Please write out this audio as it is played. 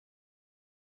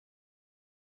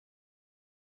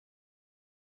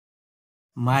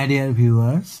My dear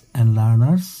viewers and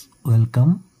learners,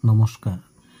 welcome, namaskar.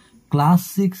 Class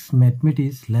 6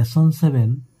 Mathematics Lesson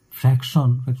 7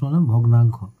 Fraction মানে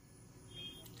ভগ্নাংশ।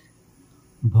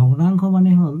 ভগ্নাংশ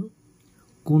মানে হল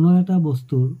কোনো এটা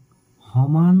বস্তুৰ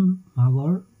সমান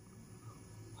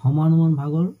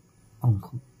ভাগৰ অংশ।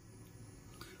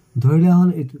 ধৰিলে হল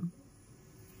এইটো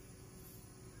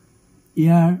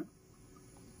ইয়াৰ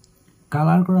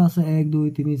কালাৰ কৰা আছে 1 2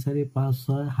 3 4 5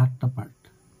 6 7টা পাৰ্ট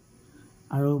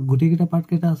আৰু গুটিকেইটা পাৰ্ট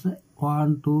কেইটা আছে 1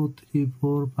 2 3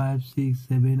 4 5 6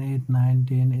 7 8 9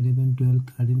 10 11 12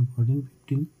 13 14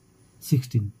 15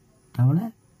 16 তাৰ মানে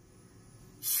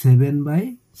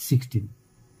 7/16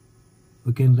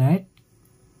 we can write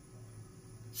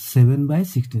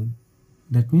 7/16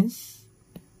 that means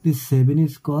this 7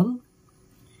 is called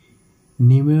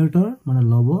numerator মানে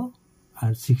লব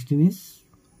and 16 is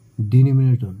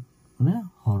denominator মানে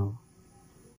হর।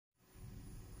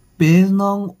 Page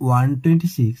nong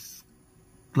 126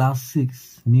 class 6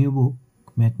 new book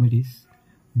mathematics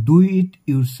do it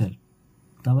yourself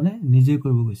ta mane nije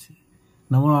koribo goise।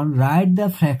 Number 1 write the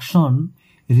fraction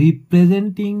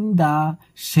representing the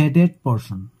shaded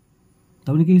portion ta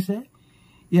mane ki hoise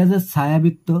ya je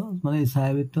ছায়াবৃত্ত মানে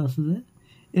ছায়াবৃত্ত আছে যে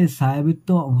এই ছায়াবৃত্ত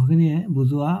অংশখিনিয়ে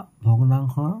বুজোৱা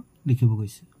ভগ্নাংশৰ লিখিব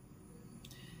গৈছে।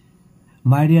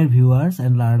 My dear viewers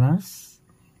and learners,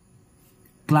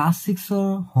 class 6 or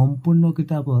সম্পূৰ্ণ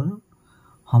কিতাপৰ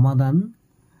সমাধান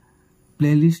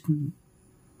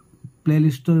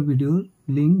প্লেলিষ্টৰ ভিডিঅ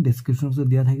লিংক ডেসক্ৰিপচনত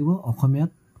দিয়া থাকিব।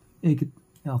 অসমীয়াত এই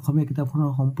অসমীয়া কিতাপখনৰ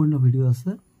সম্পূৰ্ণ ভিডিঅ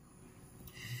আছে।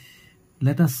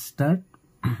 Let us start.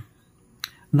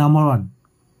 Number 1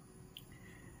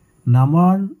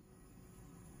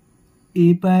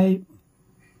 if I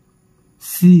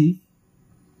see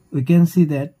we can see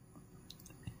that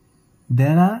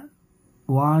there are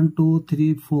 1 2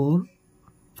 3 4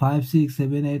 5 6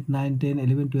 7 8 9 10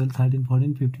 11 12 13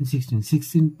 14 15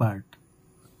 16 part.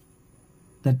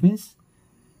 That means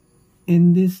in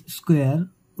this square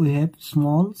we have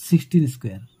small 16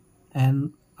 square and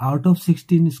out of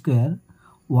 16 square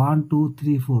 1 2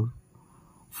 3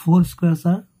 4 squares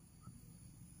are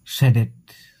shaded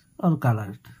or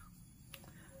colored.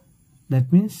 That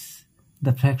means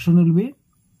the fraction will be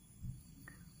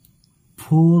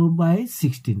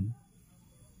 4/16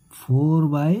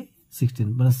 4/16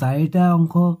 মানে 4টা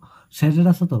অংশ shaded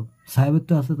আছে তো ছায়াবৃত্ত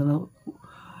আছে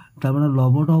তাৰ মানে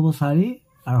লবটো হ'ব 4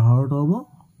 আৰু হৰটো হ'ব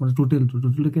মানে টোটাল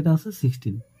কেটা আছে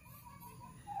 16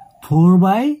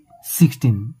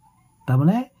 4/16 তাৰ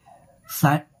মানে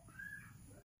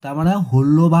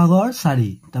 16 ভাগৰ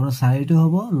 4 তাৰ মানে 4টো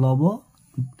হ'ব লব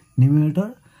নিউমেৰেটৰ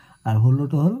আৰু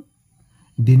 16টো হ'ল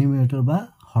ডিনোমিনেটৰ বা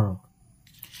Har.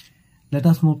 Let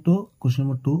us move to question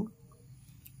number 2.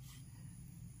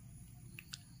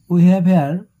 We have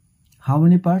here how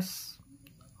many parts?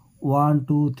 1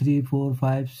 2 3 4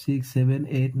 5 6 7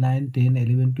 8 9 10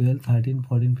 11 12 13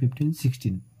 14 15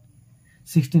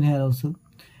 16 here also,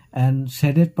 and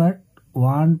shaded part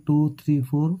 1 2 3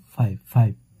 4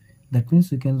 5 that means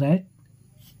we can write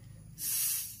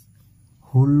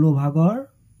 16 ভাগৰ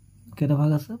কেটা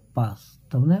ভাগ আছে 5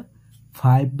 তাৰ মানে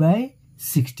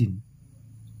 5/16.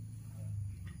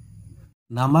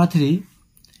 Number 3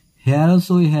 here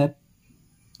also we have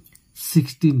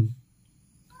 16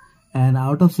 and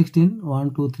out of 16 1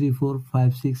 2 3 4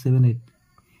 5 6 7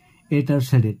 8 are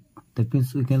shaded. That means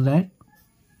we can write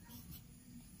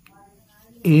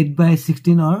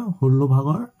 8/16 or 16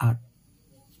 ভাগৰ 8.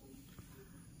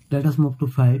 Let us move to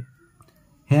 5.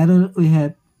 Here we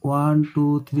have 1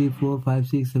 2 3 4 5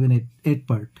 6 7 8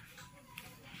 part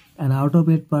and out of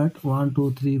 8 part 1 2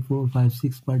 3 4 5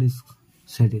 6 part is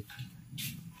shaded.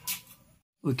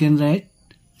 We can write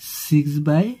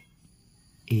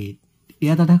 6/8.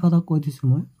 ইয়াত এটা কথা কৈ দিছো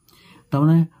মই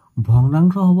তাৰমানে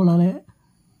ভগ্নাংশ হ'ব লাগে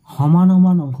সমান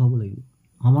অংশ হ'ব লাগিব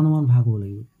সমান ভাগ হ'ব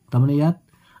লাগিব। তাৰমানে ইয়াত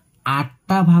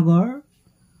 8টা ভাগৰ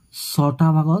 6টা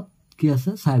ভাগত কি আছে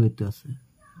ছায়াবৃত্ত আছে।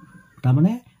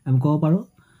 তাৰমানে আমি ক'ব পাৰো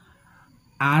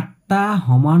 8টা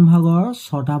সমান ভাগৰ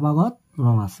 6টা ভাগত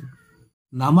ৰং আছে।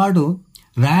 Number 2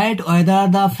 write whether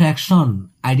the fraction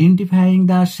identifying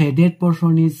the shaded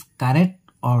portion is correct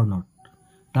or not.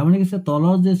 তাৰমানে কিছে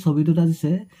তলৰ যে ছবি দুটা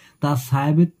দিছে তাৰ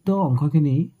ছায়াবৃত্ত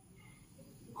অংশখিনি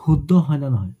শুদ্ধ হয় না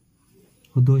নহয়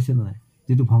শুদ্ধ হৈছে না নাই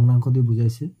যেটো ভগ্নাংশ দি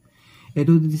বুজাইছে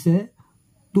এটো দিছে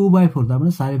 2/4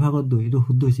 তাৰমানে 4 ভাগত 2 এটো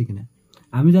শুদ্ধ হৈছে কিনা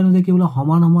আমি জানো যে কেৱল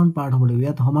সমান পাৰ্ট হ'ব লাগিব।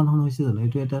 ইয়াত সমান হৈছে জানো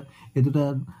এটোটা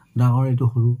ডাঙৰ এটো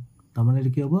সৰু তাৰমানে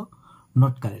এটো কি হ'ব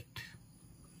not correct।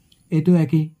 এটো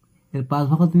একই 5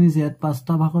 ভাগত 3 দিছে ইয়াত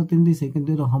 5টা ভাগত 3 দিছে কিন্তু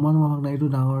এটো সমান ভাগ নাই এটো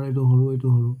ডাঙৰ এটো সৰু এটো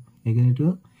এগেইন এটো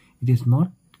it is not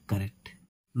correct.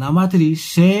 Number 3,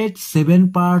 shed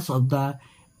 7 parts of the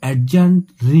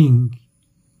adjacent ring.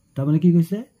 তাৰমানে কি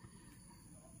কৈছে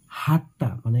 7টা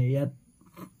মানে ইয়াত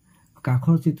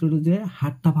কাখৰ চিত্ৰটো যে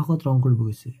 7টা ভাগত ৰং কৰিব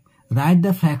গৈছে write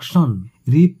the fraction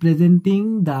representing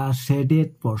the shaded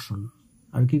portion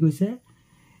আৰু কি কৈছে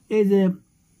এই যে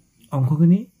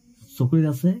অংকখিনি চকুত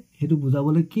আছে হেতু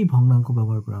বুজাবলৈ কি ভগ্নাংক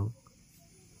ব্যৱহাৰ কৰা হ'ব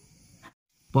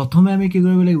প্ৰথমে আমি কি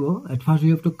কৰিব লাগিব at first we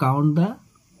have to count the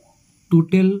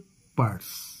total parts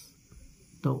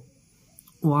so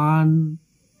 1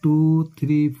 2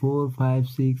 3 4 5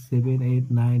 6 7 8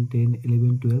 9 10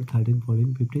 11 12 13 14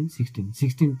 15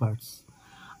 16 parts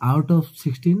out of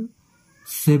 16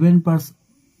 7 parts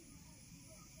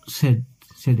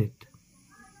shaded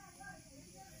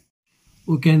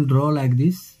we can draw like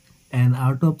this and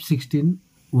out of 16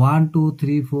 1 2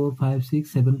 3 4 5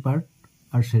 6 7 parts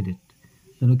are shaded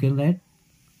then we can write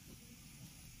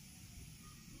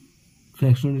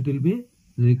fraction it will be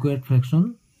required fraction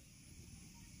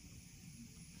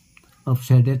of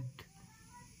shaded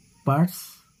parts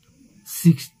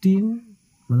 16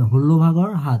 মানে 16 ভাগৰ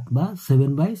 7 বা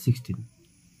 7/16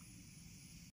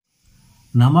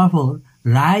 number 4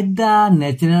 write the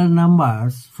natural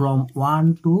numbers from 1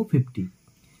 to 50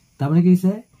 তাৰমানে কি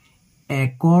হৈছে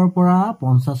 1 ৰ পৰা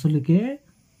 50 লৈকে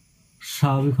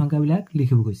স্বাভাৱিক সংখ্যাবিলাক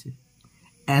লিখিব গৈছে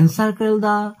encircle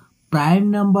the prime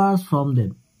numbers from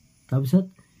them তাৰপিছত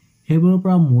হেবোৰৰ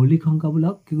পৰা মৌলিক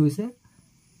সংখ্যাবিলাক কি কৈছে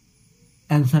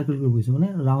encircle কৰিব গৈছে মানে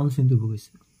ৰাউন্ড চিন দিব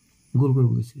গৈছে গোল কৰিব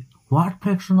গৈছে what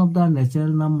fraction of the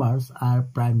natural numbers are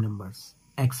prime numbers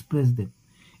express them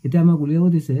এটা আমাক উলিয়াব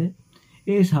দিছে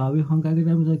এই স্বাভাৱিক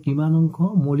সংখ্যাকেইটাৰ ভিতৰত কিমান অংশ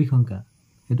মৌলিক সংখ্যা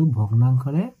হেতু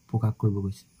ভগ্নাংশৰে প্ৰকাশ কৰিব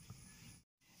গৈছে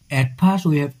at first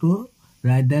we have to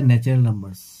write the natural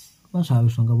numbers বা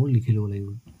স্বাভাৱিক সংখ্যাবোৰ লিখি ল'ব লাগিব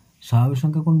স্বাভাৱিক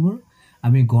সংখ্যা কোনবোৰ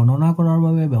আমি গণনা কৰাৰ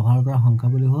বাবে ব্যৱহাৰ কৰা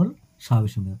সংখ্যাবোৰ হ'ল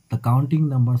স্বাভাৱিক সংখ্যা the counting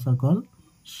numbers are called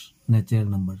natural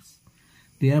numbers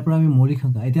ইয়াৰ পৰা আমি মৌলিক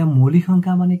সংখ্যা এতিয়া মৌলিক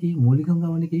সংখ্যা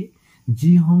মানে কি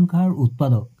যি সংখ্যাৰ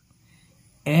উৎপাদক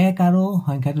এক আৰু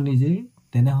সংখ্যাটো নিজে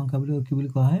তেনে সংখ্যাবিলাক কি বুলি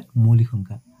কোৱা হয়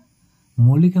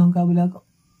মৌলিক সংখ্যাবিলাক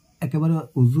একেবাৰে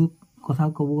উজু কথা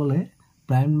ক'ব গ'লে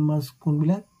প্ৰাইম নাম্বাৰছ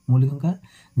কোনবিলাক মৌলিক সংখ্যা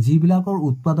যিবিলাকৰ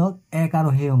উৎপাদক এক আৰু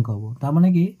সেই অংক হ'ব তাৰ মানে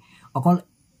কি অকল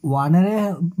 1 এৰে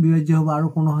বিভাজ্য হ'ব আৰু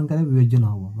কোনো সংখ্যাৰে বিভাজ্য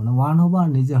নহ'ব মানে 1 হ'ব আৰু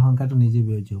নিজে সংখ্যাটো নিজে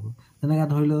বিভাজ্য হ'ব তেনেকৈ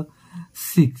ধৰিলো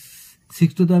 6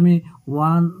 টো আমি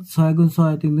 1 6 গুণ 6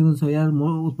 3 গুণ 6 ইয়াৰ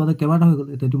উৎপাদক কেইবাটা হৈ গ'ল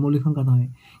এটো মৌলিক সংখ্যা নহয়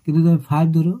কিন্তু যদি 5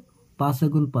 ধৰো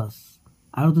 5 গুণ 5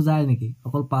 আৰু তো যায় নেকি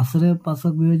অকল 5 ৰে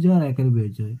 5ক বিভাজ্য আৰু 1 ৰে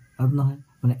বিভাজ্য হয় আৰু নহয়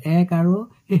মানে 1 আৰু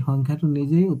এই সংখ্যাটো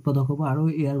নিজেই উৎপাদক হ'ব আৰু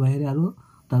ইয়াৰ বাহিৰে আৰু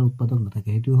তাৰ উৎপাদক নাথাকে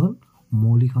এটো হ'ল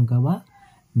মৌলিক সংখ্যা বা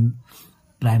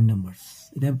প্ৰাইম নাম্বাৰছ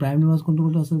এটা প্ৰাইম নাম্বাৰছ কোনটো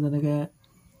আছে যেনেকৈ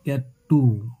ইয়াত 2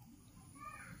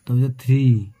 তাৰপিছত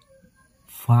 3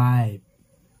 5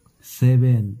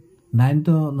 7 9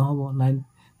 তো নহব 9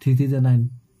 3 3 9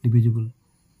 ডিভিজিবল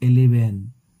 11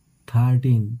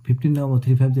 13 15 নহব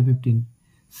 3 5 15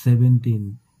 17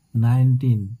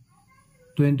 19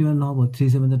 21 নহব 3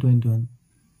 7 21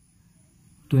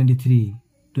 23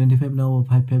 25 নহব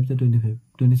 5 5 25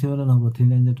 27 নহব 3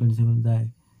 9 27 যায়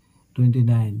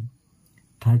 29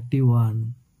 31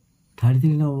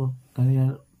 33 নহব কাৰণ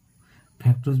ইয়াৰ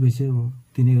ফ্যাক্টৰস বেছি হ'ব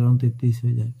 3 11 33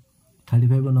 হৈ যায়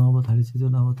 35 নহব 36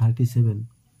 নহব 37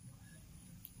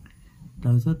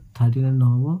 তাৰপিছত 39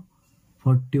 নহব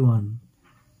 41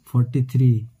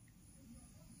 43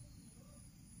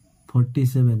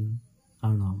 47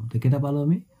 আৰু নহব তো কেটা পালো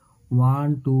আমি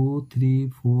 1 2 3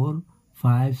 4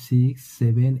 5 6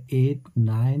 7 8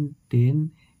 9 10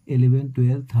 11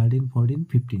 12 13 14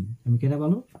 15 আমি কেটা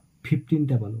পালো 15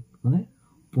 টা পালো মানে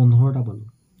 15 টা পালো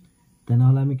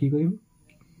তেনেহলে আমি কি কৰিম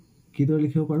কি দৰে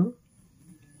লিখিব পাৰো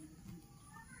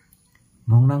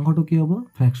ভগ্নাংশটো কি হ'ব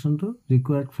ফ্ৰ্যাকশনটো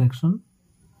ৰিকুৱাৰ্ড ফ্ৰ্যাকশন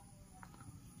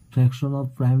অফ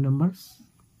প্ৰাইম নাম্বাৰছ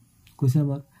কৈছে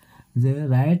আমাক যে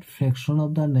right fraction of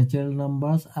the natural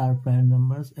numbers are prime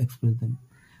numbers express them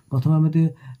প্রথমে আমি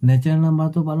ন্যাচারাল নাম্বার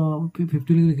তো পালো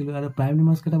 50 লিখিলো আর প্রাইম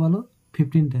নাম্বারস কেটা পালো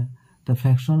 15 টা তো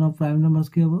ফ্র্যাকশন অফ প্রাইম নাম্বারস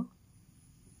কি হবে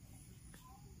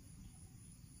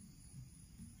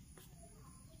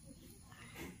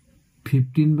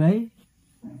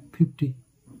 15/50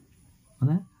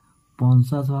 মানে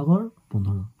 50 ভাগৰ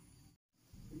 15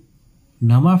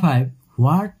 number 5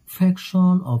 what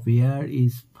fraction of year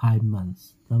is 5 months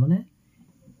মানে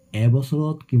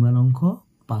এবছৰত কিমান অংশ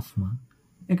 5 মাহ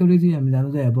একেবাৰে যে আমি জানো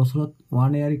যে এবছৰত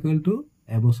 1 year equal to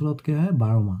এবছৰত কি হয়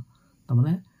 12 মাহ তাৰ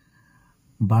মানে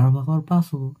 12 ভাগৰ 5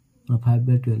 হ'ব মানে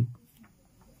 5/12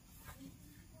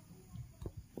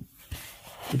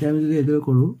 এটা আমি যদি এটো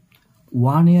কৰো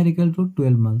 1 year equal to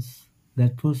 12 months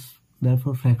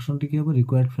therefore fraction T কি হ'ব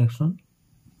required fraction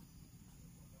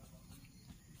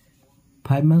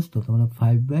 5 minus 2 তার মানে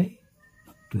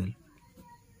 5/12.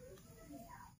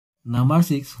 Number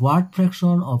 6, what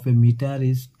fraction of a meter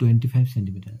is 25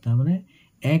 centimeter? তার মানে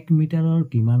 1 মিটাৰৰ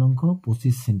কিমান অংশ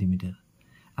 25 সেন্টিমিটার.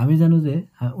 আমি জানো যে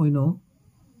we know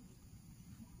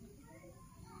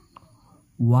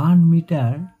 1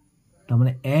 মিটার তার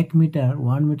মানে 1 metre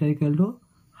 1 metre equal to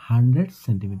 100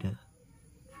 centimetre.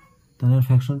 তাহলে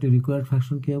ফ্র্যাকশনটি রিকোয়ার্ড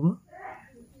ফ্র্যাকশন কি হবে?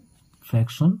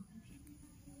 Fraction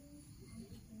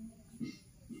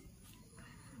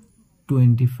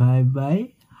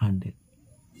 25/100.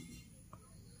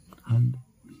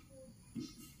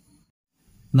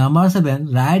 Number 7,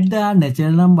 write the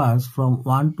natural numbers from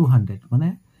 1 to 100. মানে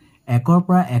 1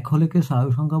 পৰা 100 লৈকে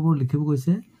স্বাভাৱিক সংখ্যাবোৰ লিখিব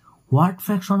কৈছে. What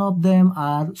fraction of them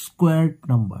are squared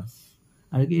numbers?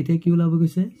 আৰু এতিয়া কি ওলাব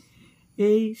কৈছে?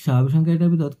 এই স্বাভাৱিক সংখ্যাৰ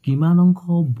ভিতৰত কিমান অংশ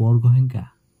বৰ্গ সংখ্যা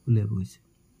উলিয়াব কৈছে.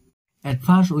 At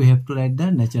first we have to write the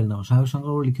natural number. স্বাভাৱিক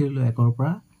সংখ্যাবোৰ লিখি ললো 1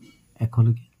 পৰা 100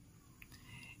 লৈকে.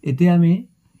 এতিয়া আমি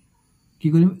কি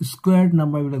কৰিম? স্কোয়ার্ড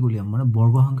নাম্বার বিলাক উলিয়াম, মানে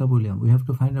বর্গ সংখ্যা উলিয়াম. we have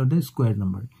to find out the square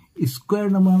number. Square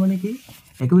number মানে কি?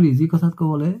 একেবাৰে ইজি কথাত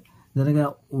ক'বলে যেনেকৈ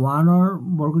 1 ৰ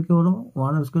বৰ্গ কি হ'ব?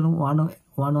 1 ৰ স্কোয়াৰ 1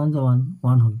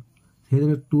 1 হ'ল.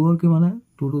 সেইদৰে 2 ৰ কি মানে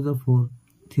 2 2 যা 4,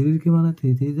 3 ৰ কি মানে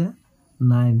 3 3 যা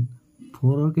 9,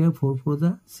 4 ৰ কি 4 4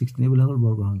 যা 16. এইবিলাক হ'ল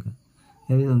বৰ্গ সংখ্যা.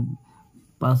 এই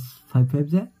 5 5 5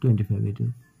 যা 25, এইটো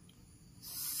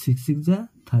 6 6 যা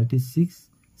 36,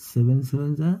 7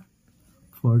 7 যা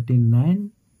 49,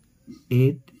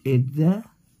 8 8 যা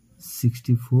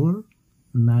 64,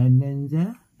 9 9 যা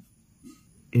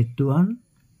 81,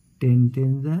 10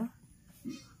 10 যা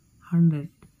 100.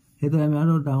 সেইটো আমি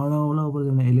আৰু ডাঙৰ ডাঙৰ ওলাব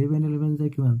পাৰোঁ. 11 11 যা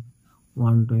কিমান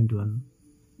 121.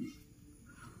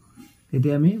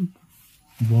 এতিয়া আমি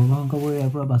বৰ্গ সংখ্যাবোৰ ইয়াৰ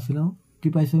পৰা বাছি লওঁ. কি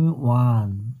পাইছোঁ আমি? 1.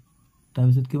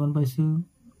 তাৰপিছত কিমান পাইছোঁ?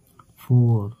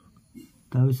 4.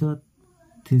 তাৰপিছত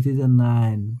 3 3 যা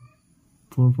 9,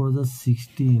 4 4 যা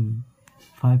 16,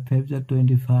 5 5 যা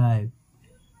 25,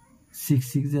 6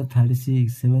 6 যা 36,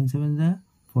 7 7 যা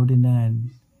 49,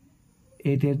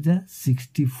 8 8 যা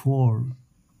 64,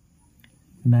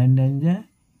 9 9 যা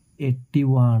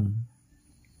 81,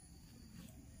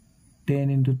 10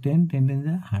 into 10 10 10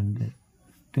 যা 100.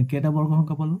 কেইটা বৰ্গ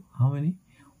সংখ্যা পালো? হাউ মেনি?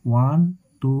 1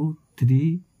 2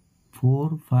 3 4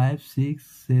 5 6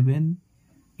 7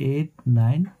 8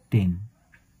 9 10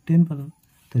 10 পালো.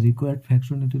 The required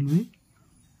fraction it will be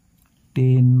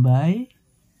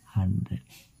 10/100.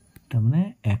 তার মানে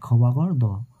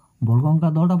 100/10. বর্গ সংখ্যা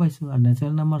 10টা পাইছো আর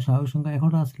ন্যাচারাল নাম্বার স্বাভাবিক সংখ্যা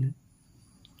 100টা আসলে.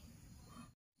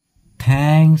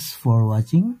 Thanks for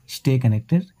watching. Stay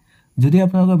connected. যদি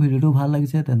আপোনালোকৰ ভিডিওটো ভাল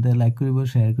লাগিছে তেন্তে লাইক কৰিব,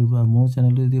 শ্বেয়াৰ কৰিব আৰু মোৰ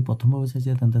চেনেলটো যদি প্ৰথমবাৰ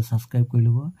চাইছে তেন্তে সাবস্ক্ৰাইব কৰি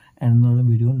ল'ব. এনেদৰে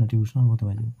ভিডিও নটিফিকেশ্যন হ'ব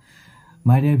পাই যাব.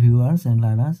 My dear viewers and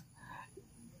learners,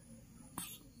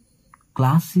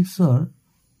 class 6ৰ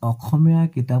অসমীয়া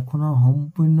কিতাপখনৰ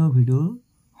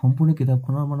সম্পূৰ্ণ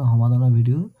কিতাপখনৰ মানে সমাধানৰ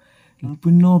ভিডিও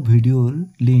সম্পূৰ্ণ ভিডিওৰ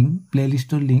লিংক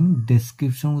প্লেলিষ্টৰ লিংক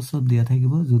ডেছক্ৰিপশ্যন বক্সত দিয়া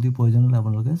থাকিব. যদি প্ৰয়োজন হ'লে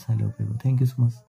আপোনালোকে চাই ল'ব পাৰিব. থেংক ইউ সো মাচ.